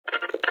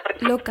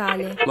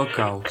Locale.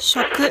 Local.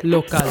 Shock.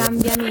 Local.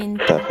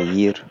 Cambiamento.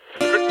 تغيير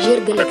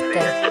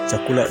جيرجلكتر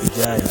شكلها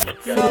إجاية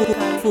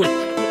Local. Food.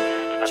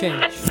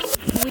 Change.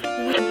 We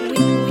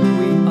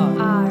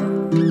are.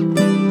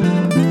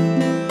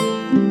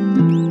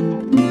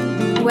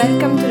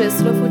 Welcome to the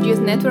Slow Food Youth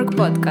Network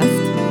podcast.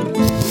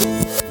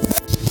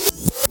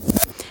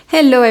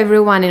 Hello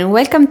everyone and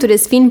welcome to the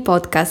Spin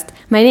podcast.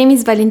 My name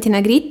is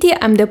Valentina Gritti.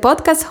 I'm the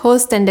podcast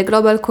host and the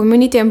global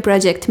community and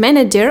project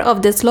manager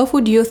of the Slow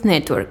Food Youth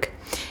Network.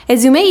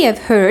 As you may have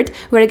heard,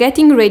 we're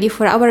getting ready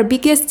for our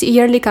biggest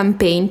yearly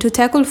campaign to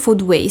tackle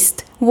food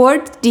waste,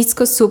 World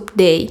Disco Soup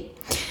Day.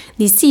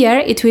 This year,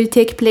 it will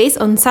take place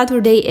on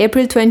Saturday,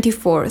 April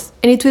 24th,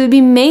 and it will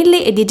be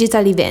mainly a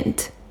digital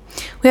event.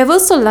 We have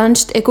also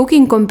launched a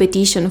cooking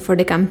competition for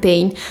the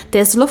campaign,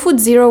 the Slow Food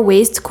Zero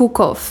Waste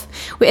Cook-Off.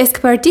 We ask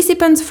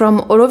participants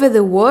from all over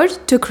the world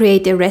to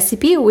create a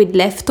recipe with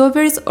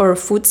leftovers or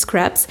food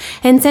scraps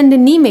and send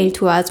an email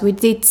to us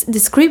with its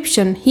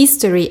description,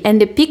 history,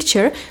 and a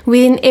picture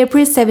within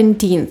April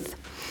 17th.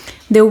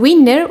 The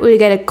winner will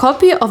get a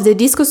copy of the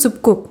Disco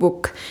Soup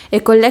Cookbook, a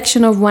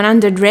collection of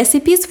 100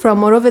 recipes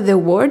from all over the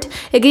world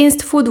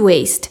against food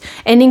waste,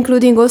 and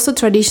including also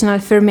traditional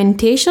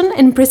fermentation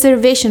and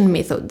preservation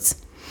methods.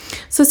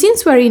 So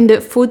since we're in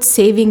the food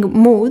saving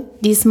mood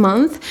this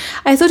month,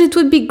 I thought it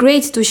would be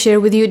great to share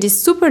with you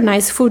this super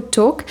nice food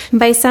talk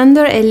by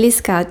Sandor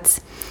Ellis-Katz.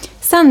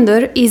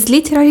 Sandor is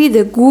literally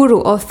the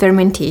guru of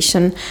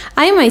fermentation.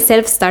 I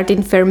myself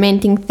started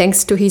fermenting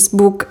thanks to his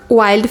book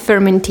Wild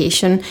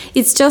Fermentation.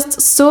 It's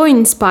just so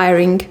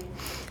inspiring.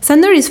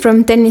 Sandor is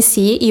from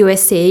Tennessee,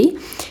 USA.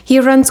 He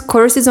runs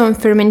courses on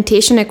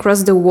fermentation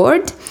across the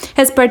world,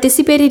 has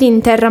participated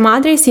in Terra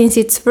Madre since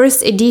its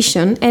first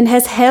edition, and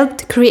has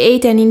helped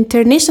create an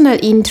international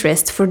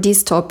interest for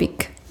this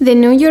topic. The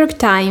New York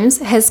Times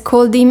has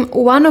called him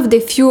one of the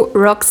few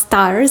rock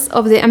stars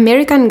of the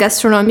American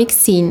gastronomic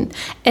scene,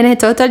 and I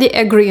totally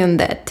agree on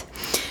that.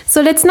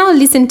 So let's now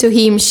listen to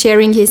him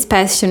sharing his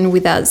passion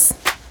with us.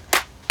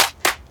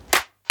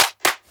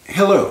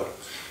 Hello,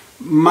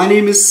 my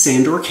name is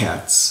Sandor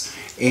Katz,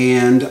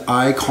 and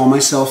I call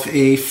myself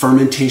a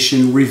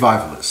fermentation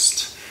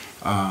revivalist.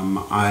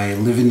 I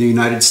live in the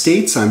United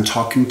States. I'm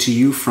talking to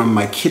you from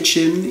my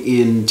kitchen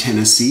in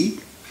Tennessee.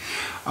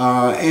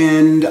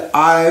 And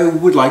I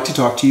would like to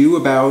talk to you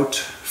about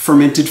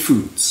fermented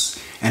foods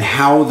and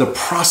how the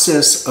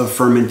process of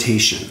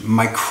fermentation,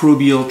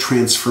 microbial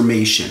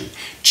transformation,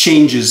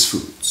 changes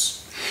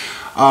foods.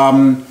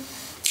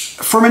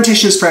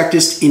 Fermentation is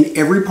practiced in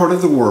every part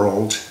of the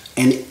world,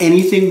 and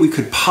anything we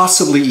could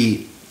possibly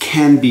eat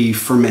can be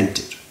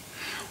fermented.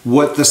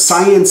 What the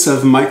science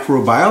of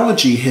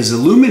microbiology has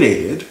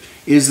illuminated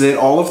is that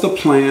all of the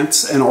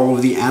plants and all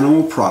of the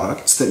animal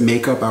products that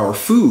make up our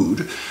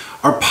food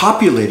are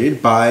populated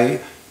by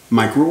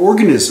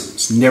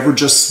microorganisms, never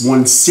just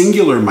one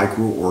singular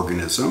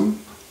microorganism,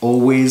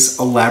 always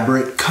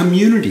elaborate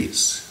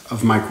communities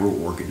of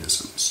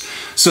microorganisms.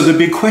 So the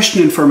big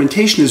question in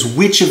fermentation is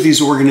which of these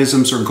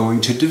organisms are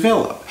going to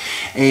develop.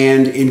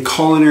 And in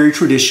culinary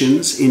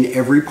traditions in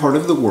every part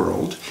of the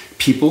world,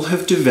 people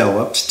have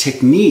developed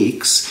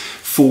techniques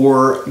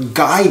for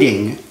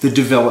guiding the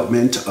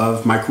development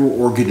of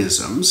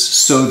microorganisms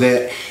so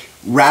that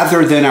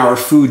rather than our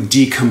food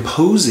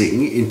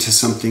decomposing into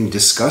something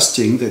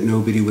disgusting that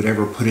nobody would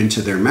ever put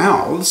into their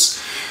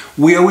mouths,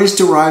 we always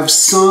derive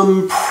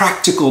some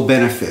practical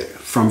benefit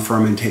from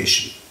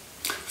fermentation.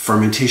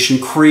 Fermentation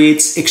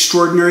creates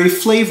extraordinary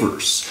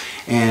flavors,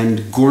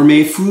 and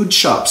gourmet food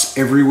shops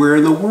everywhere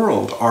in the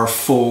world are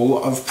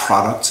full of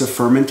products of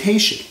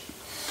fermentation.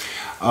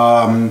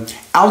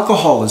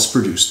 Alcohol is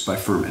produced by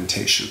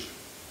fermentation.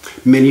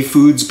 Many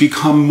foods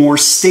become more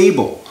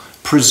stable,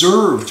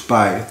 preserved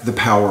by the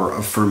power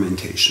of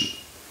fermentation.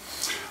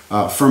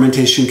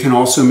 Fermentation can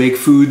also make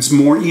foods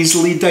more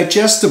easily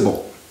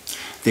digestible.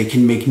 They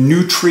can make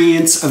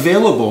nutrients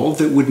available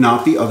that would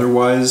not be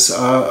otherwise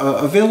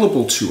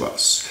available to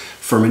us.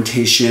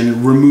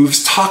 Fermentation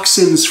removes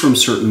toxins from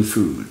certain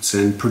foods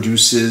and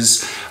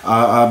produces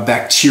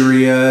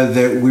bacteria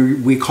that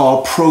we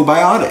call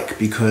probiotic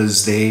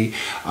because they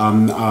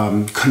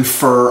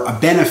confer a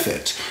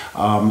benefit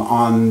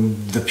on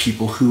the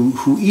people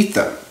who eat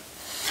them.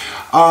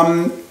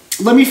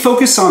 Let me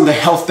focus on the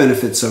health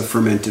benefits of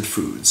fermented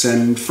foods.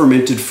 And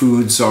fermented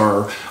foods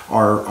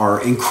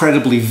are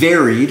incredibly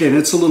varied, and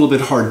it's a little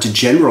bit hard to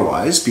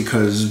generalize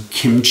because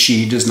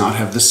kimchi does not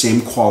have the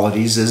same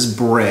qualities as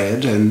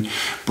bread, and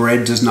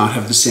bread does not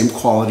have the same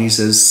qualities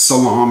as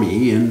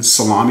salami, and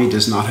salami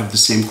does not have the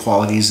same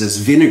qualities as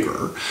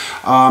vinegar.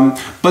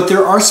 But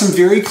there are some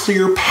very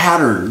clear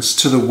patterns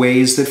to the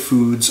ways that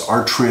foods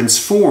are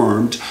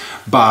transformed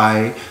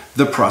by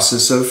the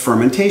process of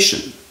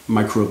fermentation,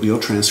 microbial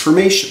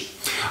transformation.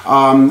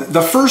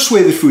 The first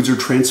way that foods are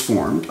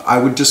transformed, I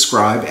would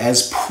describe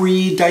as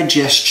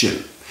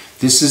pre-digestion.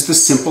 This is the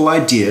simple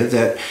idea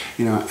that,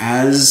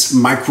 as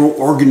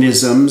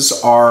microorganisms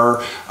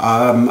are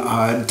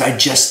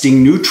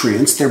digesting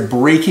nutrients, they're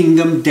breaking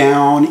them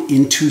down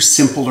into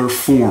simpler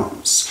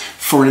forms.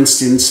 For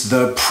instance,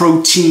 the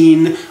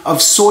protein of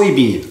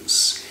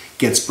soybeans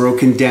gets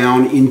broken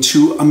down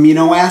into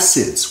amino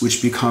acids,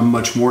 which become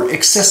much more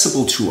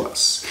accessible to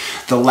us.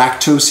 The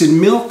lactose in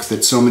milk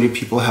that so many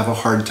people have a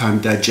hard time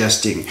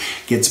digesting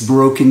gets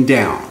broken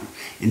down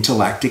into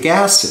lactic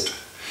acid.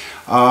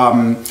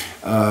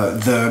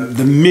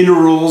 The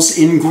minerals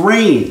in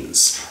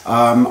grains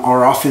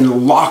are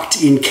often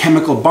locked in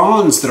chemical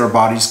bonds that our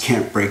bodies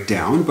can't break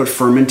down, but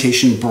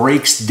fermentation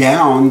breaks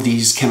down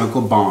these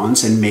chemical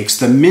bonds and makes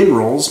the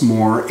minerals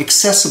more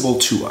accessible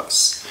to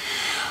us.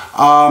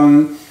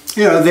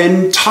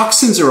 Then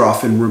toxins are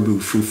often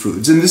removed from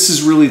foods. And this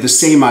is really the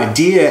same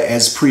idea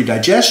as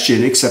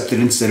pre-digestion, except that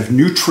instead of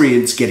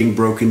nutrients getting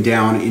broken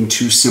down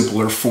into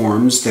simpler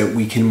forms that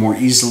we can more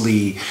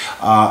easily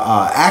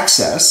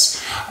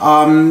access,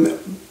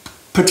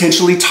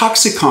 potentially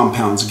toxic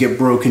compounds get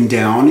broken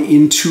down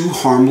into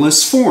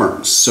harmless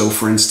forms. So,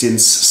 for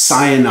instance,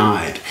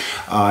 cyanide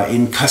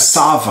in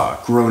cassava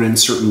grown in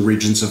certain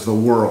regions of the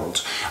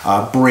world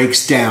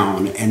breaks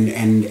down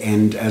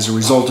and as a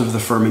result of the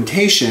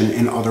fermentation,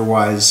 an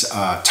otherwise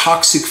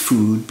toxic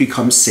food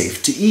becomes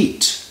safe to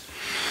eat.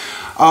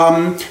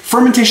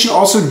 Fermentation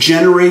also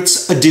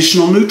generates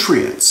additional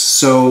nutrients.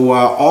 So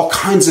all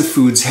kinds of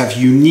foods have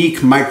unique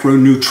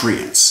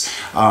micronutrients.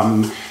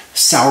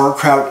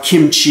 Sauerkraut,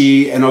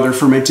 kimchi, and other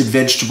fermented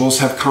vegetables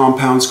have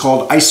compounds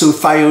called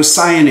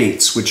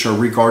isothiocyanates, which are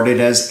regarded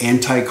as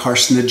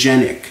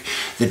anti-carcinogenic.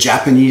 The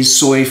Japanese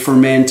soy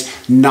ferment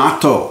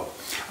natto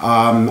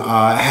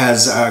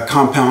has a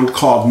compound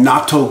called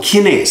natto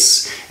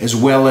kinase, as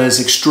well as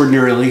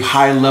extraordinarily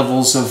high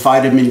levels of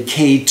vitamin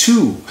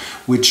K2,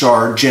 which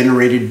are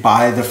generated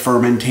by the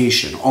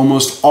fermentation.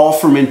 Almost all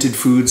fermented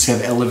foods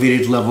have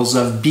elevated levels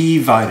of B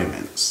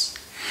vitamins.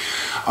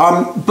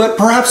 But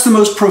perhaps the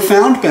most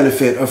profound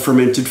benefit of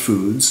fermented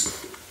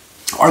foods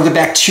are the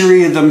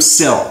bacteria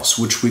themselves,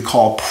 which we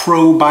call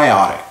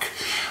probiotic.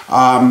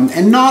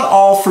 And not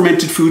all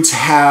fermented foods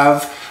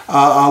have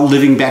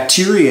living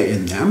bacteria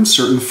in them.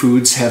 Certain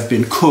foods have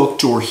been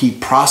cooked or heat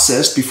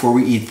processed before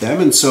we eat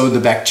them, and so the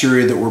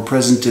bacteria that were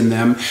present in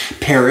them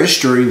perish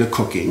during the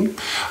cooking.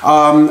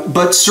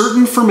 But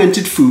certain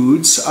fermented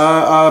foods,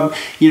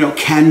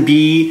 can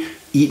be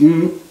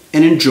eaten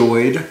and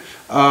enjoyed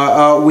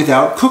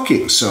without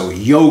cooking. So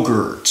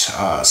yogurt,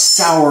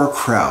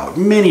 sauerkraut,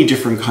 many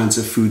different kinds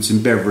of foods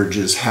and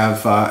beverages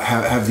have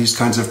these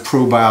kinds of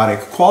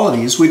probiotic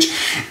qualities, which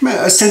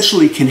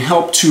essentially can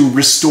help to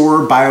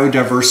restore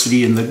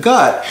biodiversity in the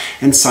gut.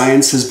 And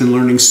science has been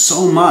learning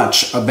so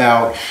much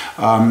about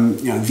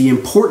the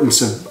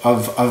importance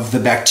of the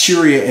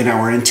bacteria in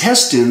our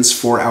intestines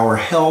for our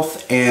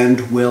health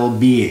and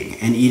well-being.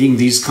 And eating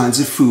these kinds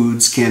of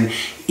foods can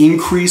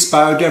increase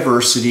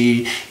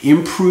biodiversity,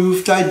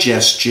 improve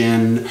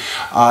digestion,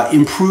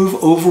 improve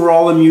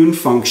overall immune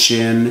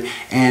function,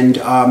 and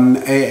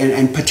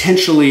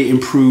potentially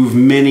improve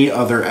many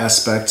other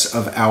aspects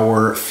of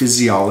our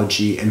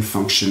physiology and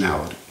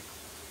functionality.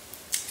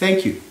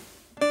 Thank you.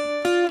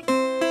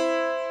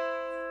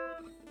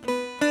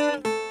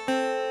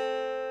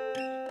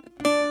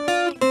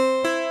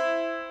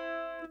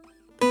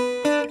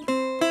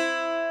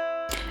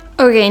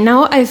 Okay,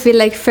 now I feel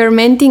like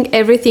fermenting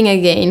everything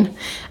again.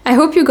 I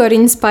hope you got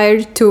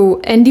inspired too,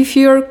 and if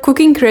your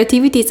cooking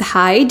creativity is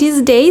high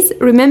these days,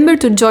 remember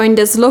to join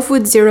the Slow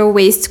Food Zero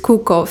Waste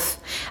Cook-Off.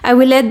 I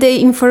will add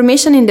the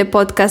information in the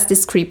podcast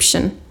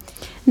description.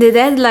 The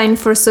deadline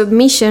for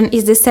submission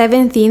is the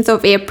 17th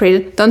of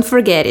April, don't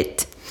forget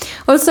it.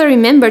 Also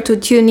remember to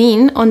tune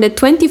in on the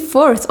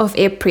 24th of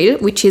April,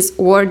 which is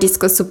World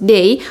Disco Soup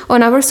Day,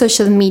 on our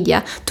social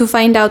media to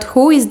find out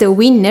who is the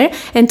winner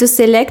and to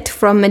select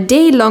from a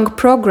day-long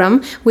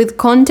program with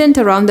content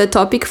around the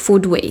topic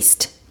food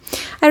waste.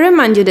 I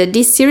remind you that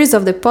this series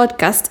of the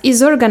podcast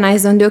is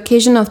organized on the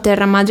occasion of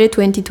Terra Madre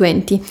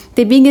 2020,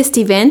 the biggest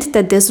event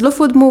that the Slow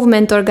Food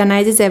movement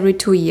organizes every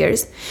 2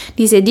 years.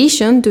 This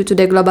edition, due to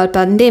the global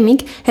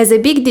pandemic, has a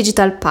big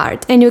digital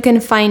part, and you can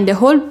find the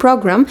whole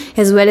program,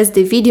 as well as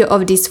the video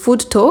of this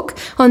food talk,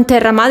 on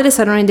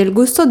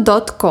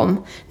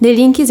terramadresalonedelgusto.com. The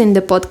link is in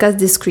the podcast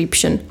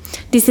description.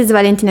 This is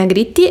Valentina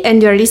Gritti,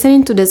 and you are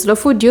listening to the Slow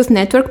Food Youth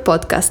Network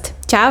podcast.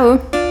 Ciao!